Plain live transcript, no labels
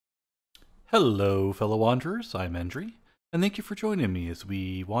Hello, fellow wanderers. I'm Endry, and thank you for joining me as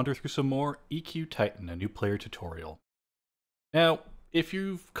we wander through some more EQ Titan, a new player tutorial. Now, if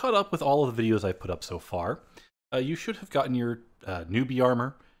you've caught up with all of the videos I've put up so far, you should have gotten your newbie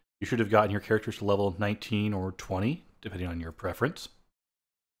armor. You should have gotten your characters to level 19 or 20, depending on your preference.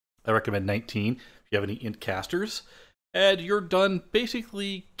 I recommend 19 if you have any int casters. And you're done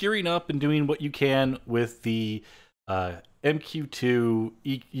basically gearing up and doing what you can with the MQ2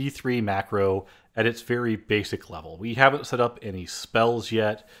 E3 macro at its very basic level. We haven't set up any spells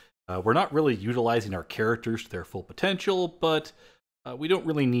yet. We're not really utilizing our characters to their full potential, but we don't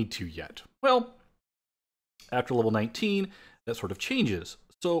really need to yet. Well, after level 19, that sort of changes.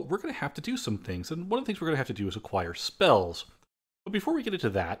 So we're going to have to do some things, and one of the things we're going to have to do is acquire spells. But before we get into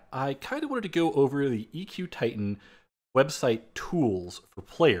that, I kind of wanted to go over the EQ Titan website tools for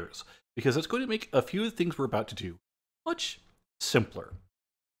players, because it's going to make a few of the things we're about to do much simpler.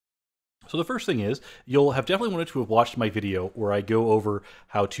 So the first thing is, you'll have definitely wanted to have watched my video where I go over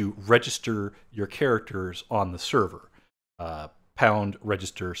how to register your characters on the server. Pound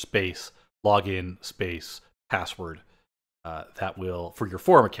register space login space password that will for your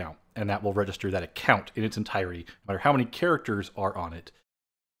forum account, and that will register that account in its entirety, no matter how many characters are on it,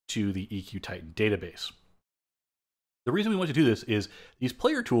 to the EQ Titan database. The reason we want to do this is these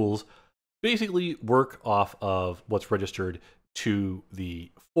player tools basically work off of what's registered to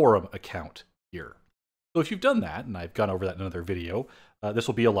the forum account here. So if you've done that, and I've gone over that in another video, this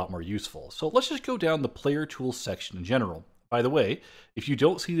will be a lot more useful. So let's just go down the player tools section in general. By the way, if you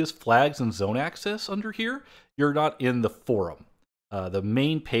don't see this flags and zone access under here, you're not in the forum. The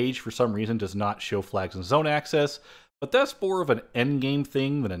main page, for some reason, does not show flags and zone access, but that's more of an endgame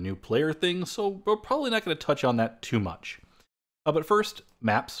thing than a new player thing, so we're probably not going to touch on that too much. But first,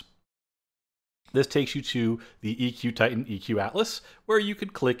 maps. This takes you to the EQ Titan EQ Atlas, where you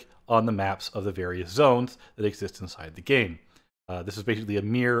could click on the maps of the various zones that exist inside the game. This is basically a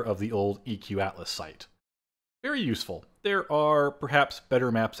mirror of the old EQ Atlas site. Very useful. There are perhaps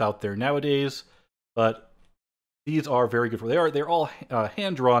better maps out there nowadays, but these are very good. They're all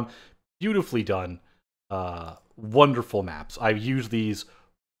hand-drawn, beautifully done, wonderful maps. I've used these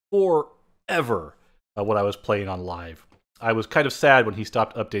forever when I was playing on live. I was kind of sad when he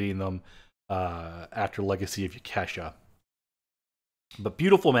stopped updating them after Legacy of Yakesha. But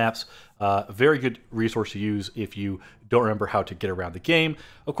beautiful maps, very good resource to use if you don't remember how to get around the game.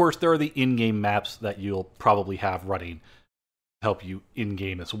 Of course, there are the in-game maps that you'll probably have running to help you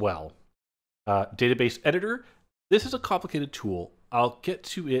in-game as well. Database Editor, this is a complicated tool. I'll get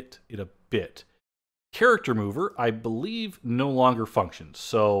to it in a bit. Character Mover, I believe, no longer functions,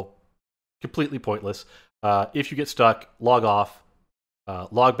 so completely pointless. If you get stuck, log off,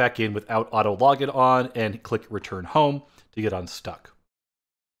 log back in without auto login on, and click Return Home to get unstuck.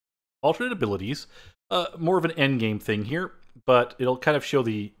 Alternate abilities, more of an endgame thing here, but it'll kind of show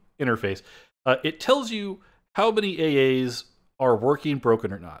the interface. It tells you how many AAs are working,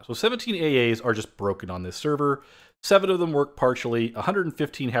 broken, or not. So 17 AAs are just broken on this server. 7 of them work partially.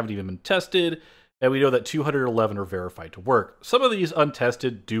 115 haven't even been tested, and we know that 211 are verified to work. Some of these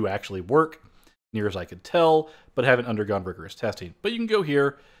untested do actually work, near as I could tell, but haven't undergone rigorous testing. But you can go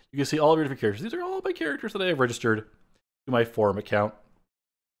here, you can see all of your different characters. These are all my characters that I have registered to my forum account.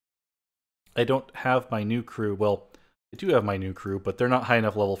 I don't have my new crew. Well, I do have my new crew, but they're not high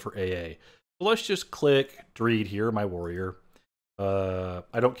enough level for AA. So let's just click Dreed here, my warrior.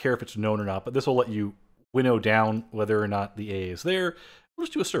 I don't care if it's known or not, but this will let you winnow down whether or not the AA is there. We'll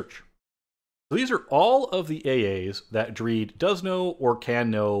just do a search. So these are all of the AAs that Dreed does know or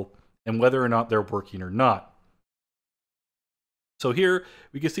can know, and whether or not they're working or not. So here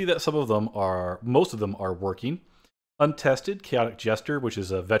we can see that most of them are working. Untested, Chaotic Jester, which is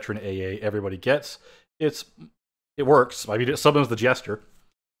a veteran AA everybody gets. It works. I mean, it summons the Jester.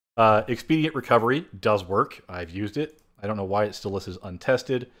 Expedient Recovery does work. I've used it. I don't know why it's still listed as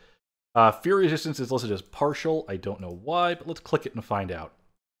untested. Fear Resistance is listed as partial. I don't know why, but let's click it and find out.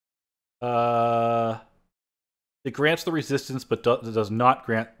 It grants the resistance, but does not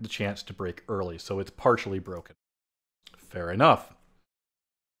grant the chance to break early, so it's partially broken. Fair enough.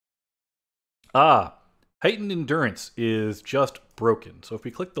 Heightened Endurance is just broken. So if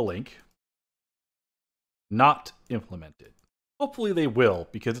we click the link, not implemented. Hopefully they will,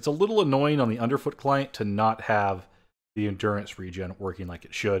 because it's a little annoying on the Underfoot client to not have the endurance regen working like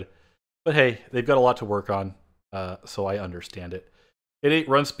it should. But hey, they've got a lot to work on, so I understand it. Innate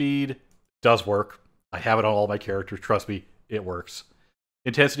Run Speed does work. I have it on all my characters. Trust me, it works.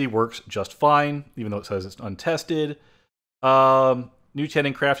 Intensity works just fine, even though it says it's untested. New 10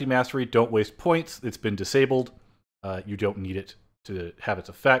 in Crafty Mastery, don't waste points. It's been disabled. You don't need it to have its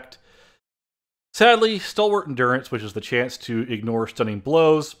effect. Sadly, Stalwart Endurance, which is the chance to ignore stunning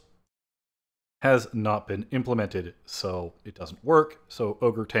blows, has not been implemented, so it doesn't work. So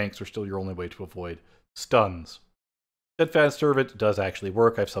Ogre tanks are still your only way to avoid stuns. Steadfast Servant does actually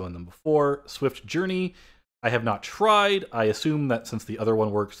work. I've summoned them before. Swift Journey, I have not tried. I assume that since the other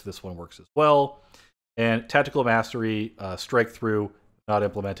one works, this one works as well. And Tactical Mastery, Strike Through, not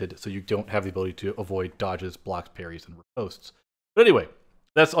implemented, so you don't have the ability to avoid dodges, blocks, parries, and riposts. But anyway,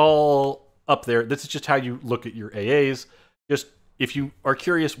 that's all up there. This is just how you look at your AAs. Just if you are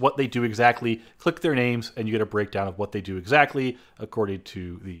curious what they do exactly, click their names and you get a breakdown of what they do exactly according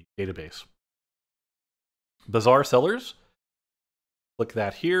to the database. Bazaar Sellers, click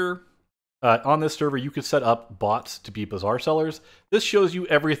that here. On this server, you can set up bots to be Bazaar Sellers. This shows you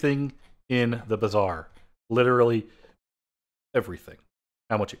everything in the Bazaar. Literally everything.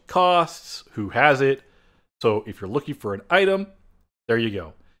 How much it costs, who has it. So if you're looking for an item, there you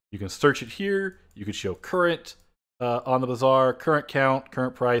go. You can search it here. You can show current on the Bazaar, current count,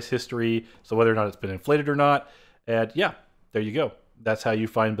 current price, history, so whether or not it's been inflated or not. And yeah, there you go. That's how you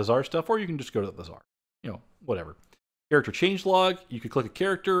find Bazaar stuff, or you can just go to the Bazaar. You know, whatever. Character change log, you can click a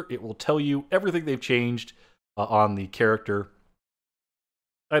character. It will tell you everything they've changed on the character.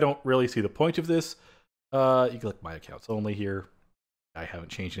 I don't really see the point of this. You can click my accounts only here. I haven't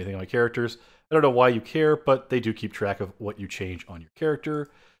changed anything on my characters. I don't know why you care, but they do keep track of what you change on your character.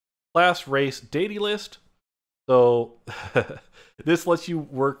 Class, race, deity list. So this lets you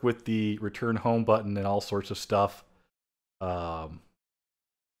work with the return home button and all sorts of stuff. And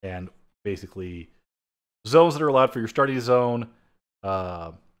basically zones that are allowed for your starting zone,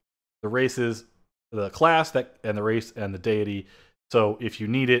 the races, the class that and the race and the deity. So if you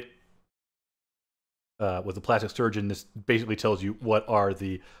need it, with the Plastic Surgeon, this basically tells you what are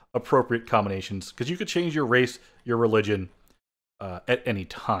the appropriate combinations, because you could change your race, your religion, at any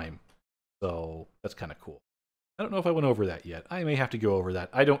time. So that's kind of cool. I don't know if I went over that yet. I may have to go over that.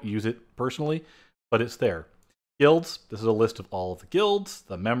 I don't use it personally, but it's there. Guilds, this is a list of all of the guilds,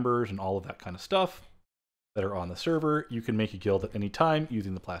 the members, and all of that kind of stuff that are on the server. You can make a guild at any time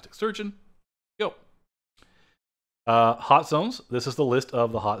using the Plastic Surgeon. Go. Hot zones. This is the list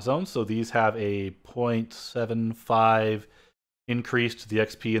of the hot zones. So these have a 0.75 increase to the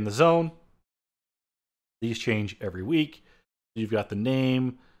XP in the zone. These change every week. You've got the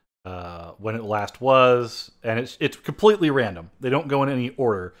name, when it last was, and it's completely random. They don't go in any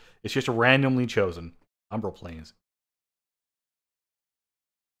order. It's just randomly chosen. Umbral Plains.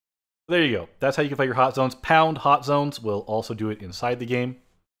 There you go. That's how you can find your hot zones. Pound hot zones will also do it inside the game.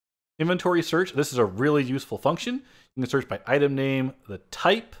 Inventory search. This is a really useful function. You can search by item name, the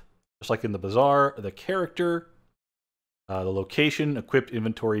type, just like in the Bazaar, the character, the location, equipped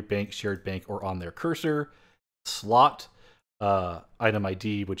inventory, bank, shared bank, or on their cursor, slot, item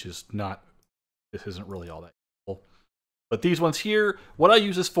ID, which is not, this isn't really all that useful. But these ones here, what I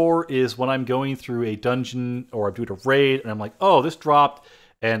use this for is when I'm going through a dungeon or I'm doing a raid and I'm like, oh, this dropped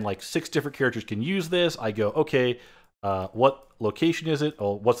and like 6 different characters can use this. I go, okay, what location is it?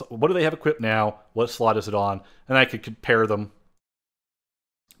 Oh, what do they have equipped now? What slot is it on? And I could compare them.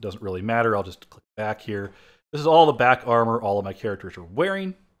 It doesn't really matter. I'll just click back here. This is all the back armor all of my characters are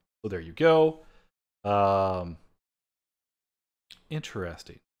wearing. So there you go.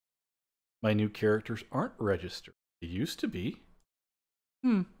 Interesting. My new characters aren't registered. They used to be.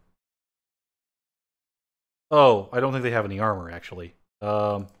 Oh, I don't think they have any armor, actually.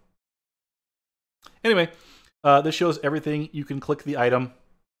 Anyway, this shows everything. You can click the item.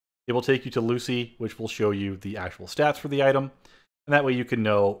 It will take you to Lucy, which will show you the actual stats for the item. And that way you can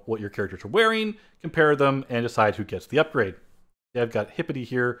know what your characters are wearing, compare them, and decide who gets the upgrade. Yeah, I've got Hippity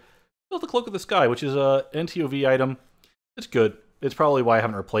here. The Cloak of the Sky, which is a NTOV item. It's good. It's probably why I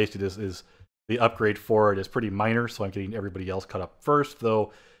haven't replaced it, is the upgrade for it is pretty minor, so I'm getting everybody else caught up first, though it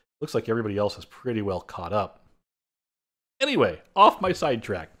looks like everybody else is pretty well caught up. Anyway, off my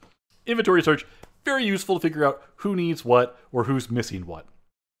sidetrack. Inventory search, very useful to figure out who needs what or who's missing what.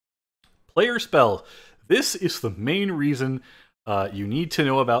 Player spells. This is the main reason you need to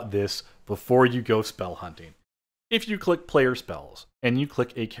know about this before you go spell hunting. If you click player spells and you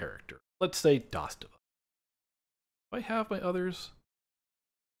click a character, let's say Dostava. Do I have my others?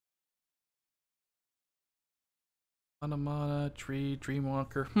 Anamana, Tree,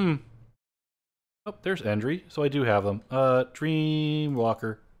 Dreamwalker. Oh, there's Endry, so I do have them.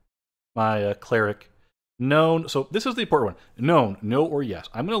 Dreamwalker, my cleric. Known, so this is the important one. Known, no or yes.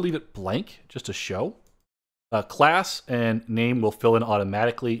 I'm going to leave it blank just to show. Class and name will fill in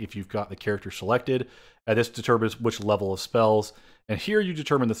automatically if you've got the character selected. And this determines which level of spells. And here you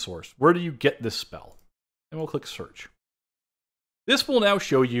determine the source. Where do you get this spell? And we'll click search. This will now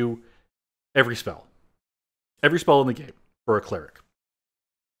show you every spell. Every spell in the game for a cleric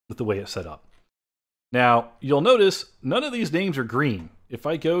with the way it's set up. Now, you'll notice none of these names are green. If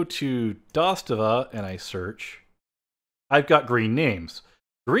I go to Dostava and I search, I've got green names.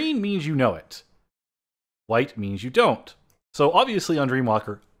 Green means you know it. White means you don't. So obviously on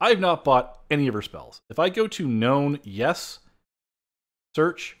Dreamwalker, I've not bought any of her spells. If I go to known, yes,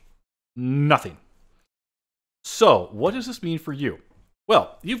 search, nothing. So what does this mean for you?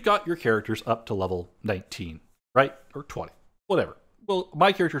 Well, you've got your characters up to level 19, right? Or 20, whatever. Well,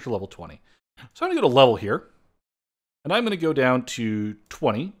 my characters are level 20. So I'm going to go to level here, and I'm going to go down to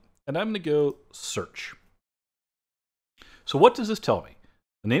 20, and I'm going to go search. So what does this tell me?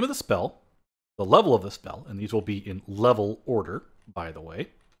 The name of the spell, the level of the spell, and these will be in level order, by the way,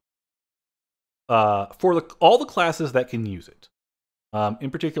 for all the classes that can use it.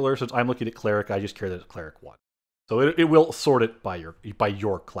 In particular, since I'm looking at Cleric, I just care that it's Cleric 1. So it will sort it by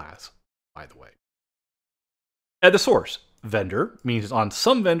your class, by the way. At the source, vendor means it's on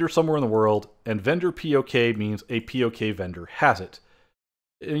some vendor somewhere in the world, and vendor POK means a POK vendor has it.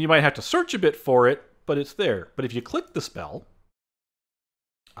 And you might have to search a bit for it, but it's there. But if you click the spell,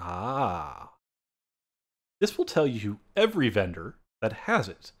 this will tell you every vendor that has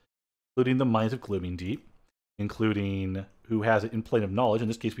it, including the Mines of Glooming Deep, including who has it in Plane of Knowledge. In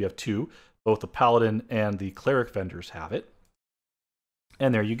this case, we have two. Both the Paladin and the Cleric vendors have it.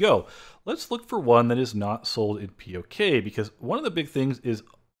 And there you go. Let's look for one that is not sold in POK, because one of the big things is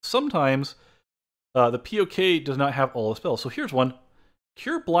sometimes the POK does not have all the spells. So here's one.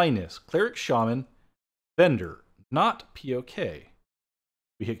 Cure Blindness, Cleric Shaman, vendor, not POK.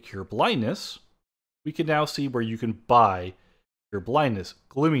 We hit Cure Blindness. We can now see where you can buy Cure Blindness,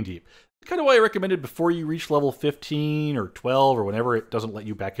 Glooming Deep. Kind of why I recommended before you reach level 15 or 12 or whenever it doesn't let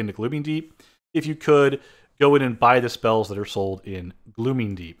you back into Glooming Deep, if you could go in and buy the spells that are sold in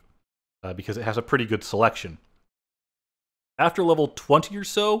Glooming Deep, because it has a pretty good selection. After level 20 or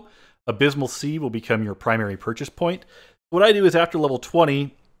so, Abysmal Sea will become your primary purchase point. What I do is after level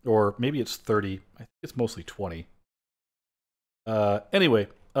 20, or maybe it's 30, I think it's mostly 20. Anyway,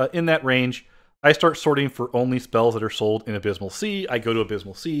 in that range, I start sorting for only spells that are sold in Abysmal Sea. I go to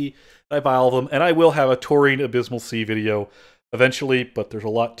Abysmal Sea, I buy all of them, and I will have a touring Abysmal Sea video eventually, but there's a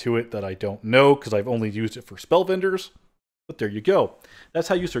lot to it that I don't know because I've only used it for spell vendors. But there you go. That's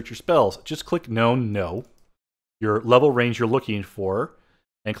how you search your spells. Just click Known, No, your level range you're looking for,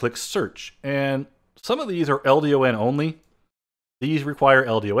 and click Search. And some of these are LDON only. These require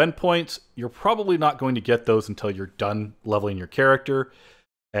LDON points. You're probably not going to get those until you're done leveling your character,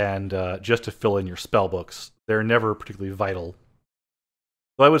 and just to fill in your spell books. They're never particularly vital.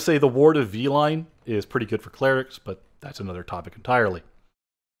 So I would say the Ward of V-Line is pretty good for clerics, but that's another topic entirely.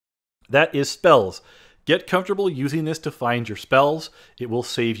 That is spells. Get comfortable using this to find your spells. It will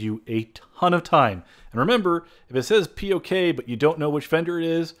save you a ton of time. And remember, if it says POK but you don't know which vendor it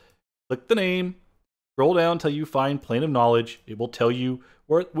is, click the name, scroll down until you find Plane of Knowledge. It will tell you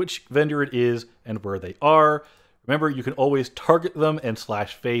which vendor it is and where they are. Remember, you can always target them and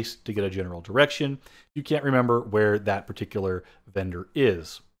 /face to get a general direction. You can't remember where that particular vendor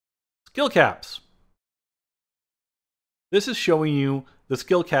is. Skill caps. This is showing you the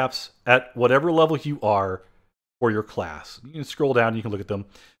skill caps at whatever level you are for your class. You can scroll down and you can look at them.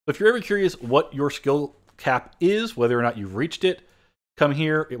 But if you're ever curious what your skill cap is, whether or not you've reached it, come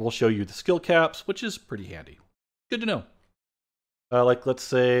here. It will show you the skill caps, which is pretty handy. Good to know. Like, let's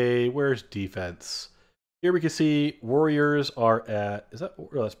say, where's defense? Here we can see warriors are at,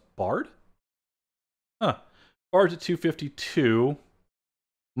 that's Bard? Huh. Bard's at 252.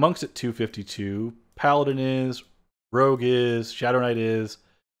 Monk's at 252. Paladin is. Rogue is. Shadow Knight is.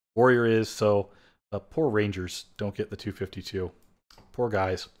 Warrior is. So poor Rangers don't get the 252. Poor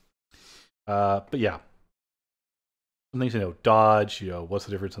guys. But yeah. Some things to know. Dodge, what's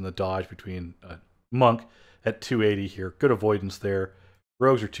the difference in the dodge between Monk at 280 here? Good avoidance there.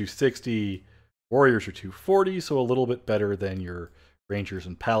 Rogues are 260. Warriors are 240, so a little bit better than your Rangers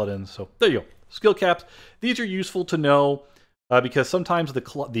and Paladins. So there you go. Skill caps. These are useful to know because sometimes the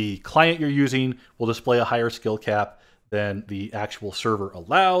client you're using will display a higher skill cap than the actual server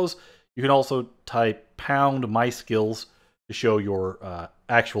allows. You can also type pound my skills to show your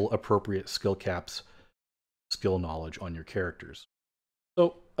actual appropriate skill caps, skill knowledge on your characters.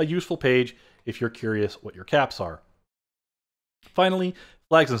 So a useful page if you're curious what your caps are. Finally,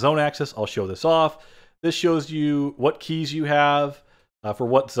 flags and zone access. I'll show this off. This shows you what keys you have for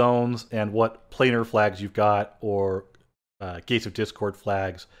what zones and what planar flags you've got, or Gates of Discord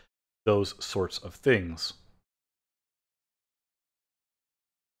flags, those sorts of things.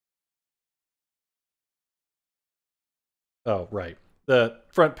 Oh, right. The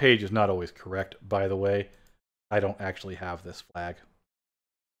front page is not always correct, by the way. I don't actually have this flag.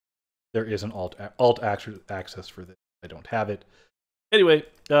 There is an alt access for this. I don't have it. Anyway,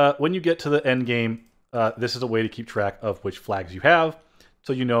 when you get to the end game, this is a way to keep track of which flags you have,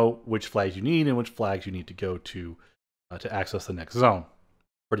 so you know which flags you need and which flags you need to go to access the next zone.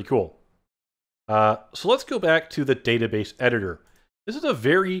 Pretty cool. So let's go back to the database editor. This is a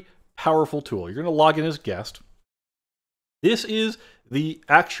very powerful tool. You're going to log in as guest. This is the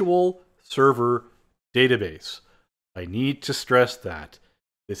actual server database. I need to stress that.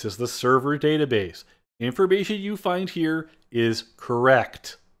 This is the server database. Information you find here is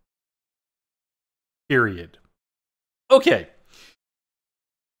correct. Period. Okay.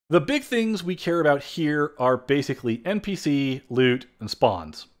 The big things we care about here are basically NPC, loot, and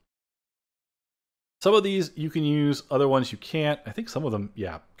spawns. Some of these you can use, other ones you can't. I think some of them,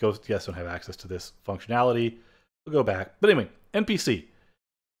 yeah, Ghost guests don't have access to this functionality. We'll go back. But anyway, NPC.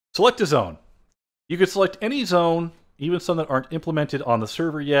 Select a zone. You can select any zone, even some that aren't implemented on the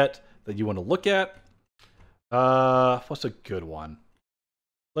server yet, that you want to look at. What's a good one?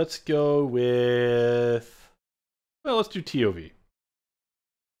 Let's go with, well, let's do TOV.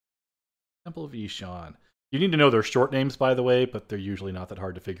 Temple of Ishan. You need to know their short names, by the way, but they're usually not that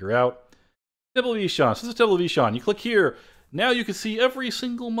hard to figure out. Temple of Ishan. So this is Temple of Ishan. You click here. Now you can see every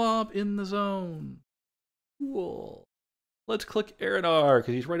single mob in the zone. Cool. Let's click Aranar,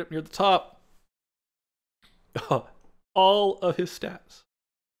 because he's right up near the top. All of his stats.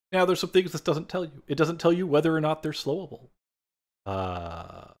 Now there's some things this doesn't tell you. It doesn't tell you whether or not they're slowable.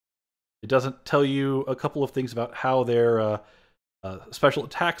 It doesn't tell you a couple of things about how their special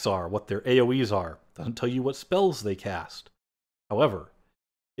attacks are, what their AoEs are. It doesn't tell you what spells they cast. However,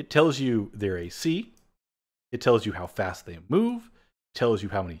 it tells you their AC. It tells you how fast they move. It tells you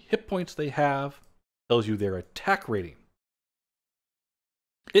how many hit points they have. It tells you their attack rating.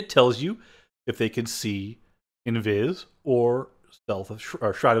 It tells you if they can see Invis or Stealth of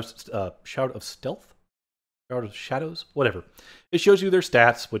Shroud of Stealth? Shroud of Shadows? Whatever. It shows you their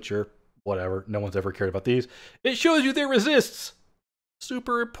stats, which are whatever. No one's ever cared about these. It shows you their resists.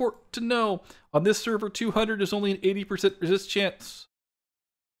 Super important to know. On this server, 200 is only an 80% resist chance.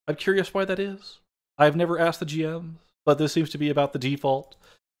 I'm curious why that is. I've never asked the GM, but this seems to be about the default,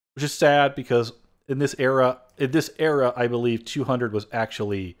 which is sad because in this era, I believe 200 was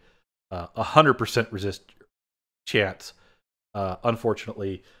actually 100% resist chance.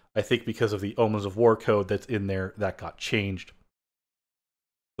 Unfortunately, I think because of the Omens of War code that's in there, that got changed.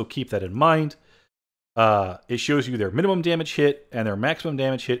 So keep that in mind. It shows you their minimum damage hit and their maximum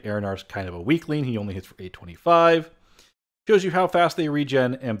damage hit. Aranar's kind of a weakling. He only hits for 825. Shows you how fast they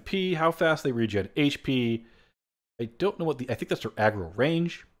regen MP, how fast they regen HP. I don't know I think that's their aggro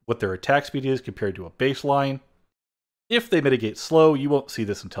range, what their attack speed is compared to a baseline. If they mitigate slow, you won't see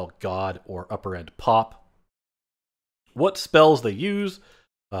this until God or upper end pop. What spells they use.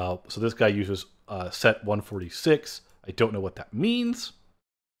 So this guy uses set 146. I don't know what that means.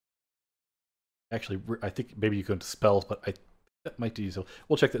 Actually, I think maybe you go into spells, but that might be so.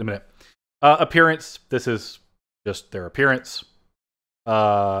 We'll check that in a minute. Appearance. This is just their appearance.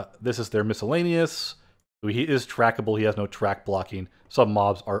 This is their miscellaneous. He is trackable. He has no track blocking. Some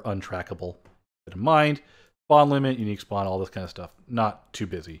mobs are untrackable. Keep in mind. Spawn limit, unique spawn, all this kind of stuff. Not too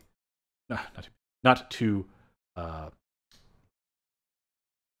busy. Not too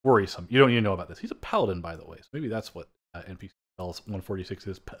worrisome. You don't need to know about this. He's a paladin, by the way. So maybe that's what NPC spells 146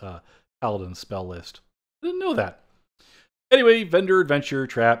 is. Paladin spell list. I didn't know that. Anyway, vendor, adventure,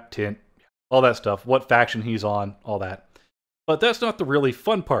 trap, tint, all that stuff. What faction he's on, all that. But that's not the really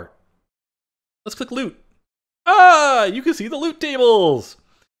fun part. Let's click loot. Ah, you can see the loot tables.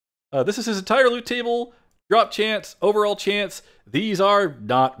 This is his entire loot table. Drop chance, overall chance. These are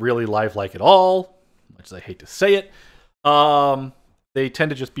not really lifelike at all, much as I hate to say it. They tend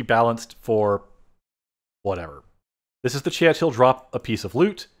to just be balanced for whatever. This is the chance he'll drop a piece of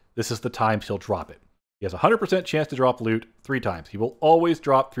loot. This is the times he'll drop it. He has a 100% chance to drop loot 3 times. He will always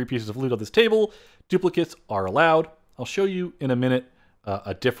drop 3 pieces of loot on this table. Duplicates are allowed. I'll show you in a minute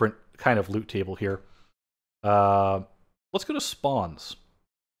a different kind of loot table here. Let's go to spawns.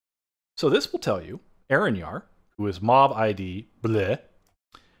 So this will tell you Aranyar, who is mob ID bleh,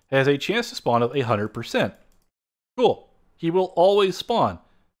 has a chance to spawn of 100%. Cool. He will always spawn.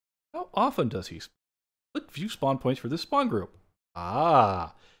 How often does he spawn? Click view spawn points for this spawn group.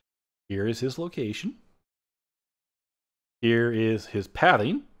 Ah, here is his location. Here is his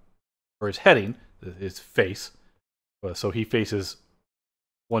pathing, or his heading, his face. So he faces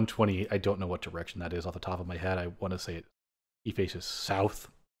 128. I don't know what direction that is off the top of my head. I want to say he faces south.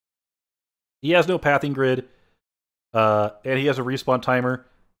 He has no pathing grid. And he has a respawn timer.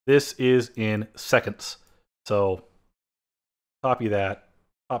 This is in seconds. So copy that,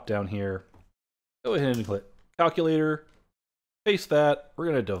 pop down here, go ahead and click calculator, paste that. We're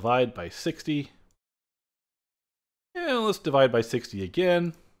going to divide by 60. And let's divide by 60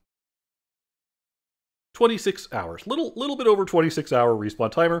 again. 26 hours. Little bit over 26-hour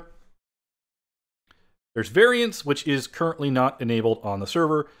respawn timer. There's variance, which is currently not enabled on the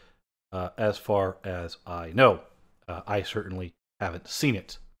server, as far as I know. I certainly haven't seen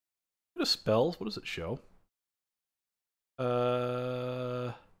it. What is spells? What does it show?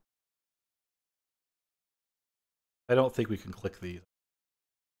 I don't think we can click these.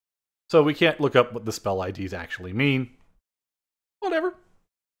 So we can't look up what the spell IDs actually mean. Whatever.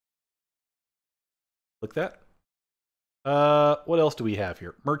 Click that. What else do we have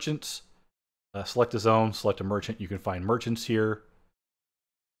here? Merchants. Select a zone, select a merchant. You can find merchants here.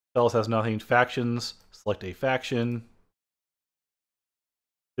 Spells has nothing. Factions. Select a faction.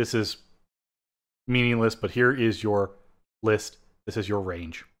 This is meaningless, but here is your list. This is your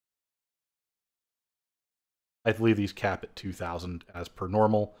range. I believe these cap at 2,000 as per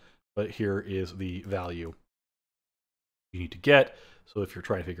normal, but here is the value you need to get. So if you're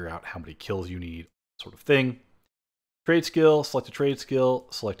trying to figure out how many kills you need, sort of thing. Trade skill, select a trade skill,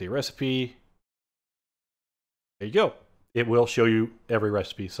 select a recipe. There you go. It will show you every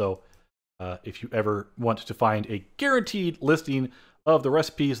recipe. So if you ever want to find a guaranteed listing of the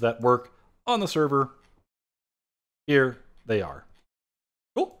recipes that work on the server, here they are.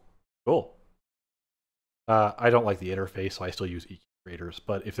 Cool. Cool. I don't like the interface, so I still use EQ creators.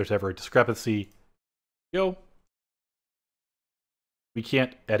 But if there's ever a discrepancy, go. We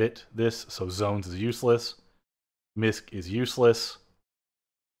can't edit this, so zones is useless. MISC is useless.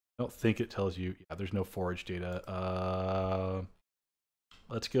 I don't think it tells you. Yeah, there's no forage data.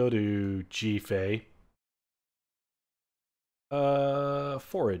 Let's go to GFA.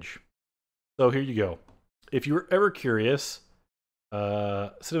 Forage. So here you go. If you were ever curious,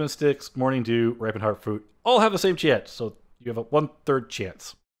 cinnamon sticks, morning dew, ripened heart fruit all have the same chance. So you have a 1/3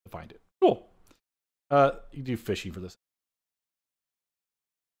 chance to find it. Cool. You can do fishing for this.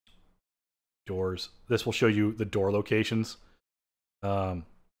 Doors. This will show you the door locations.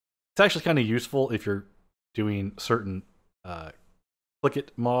 It's actually kind of useful if you're doing certain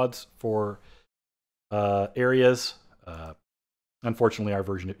click-it mods for areas. Unfortunately, our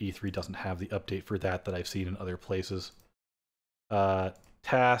version of E3 doesn't have the update for that I've seen in other places.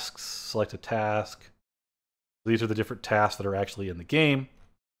 Tasks, select a task. These are the different tasks that are actually in the game.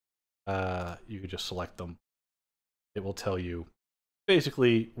 You can just select them. It will tell you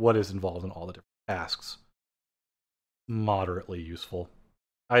basically what is involved in all the different tasks. Moderately useful.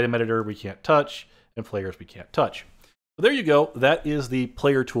 Item editor we can't touch, and players we can't touch. So there you go. That is the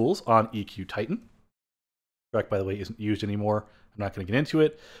player tools on EQ Titan. Track, by the way, isn't used anymore. I'm not going to get into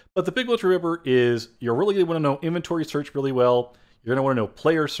it. But the big one to remember is you're really going to want to know inventory search really well. You're going to want to know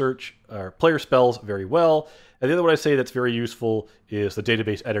player search or player spells very well. And the other one I say that's very useful is the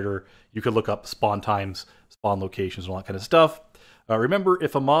database editor. You can look up spawn times, spawn locations, and all that kind of stuff. Remember,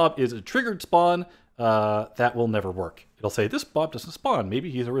 if a mob is a triggered spawn, that will never work. It'll say, this mob doesn't spawn.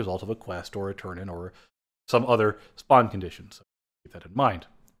 Maybe he's a result of a quest or a turn-in or some other spawn condition. So keep that in mind.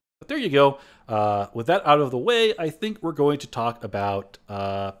 But there you go. With that out of the way, I think we're going to talk about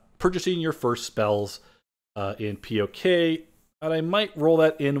purchasing your first spells in POK. And I might roll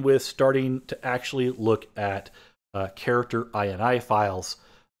that in with starting to actually look at character INI files.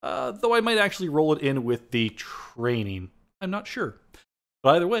 Though I might actually roll it in with the training. I'm not sure.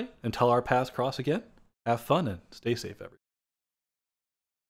 But either way, until our paths cross again, have fun and stay safe, everyone.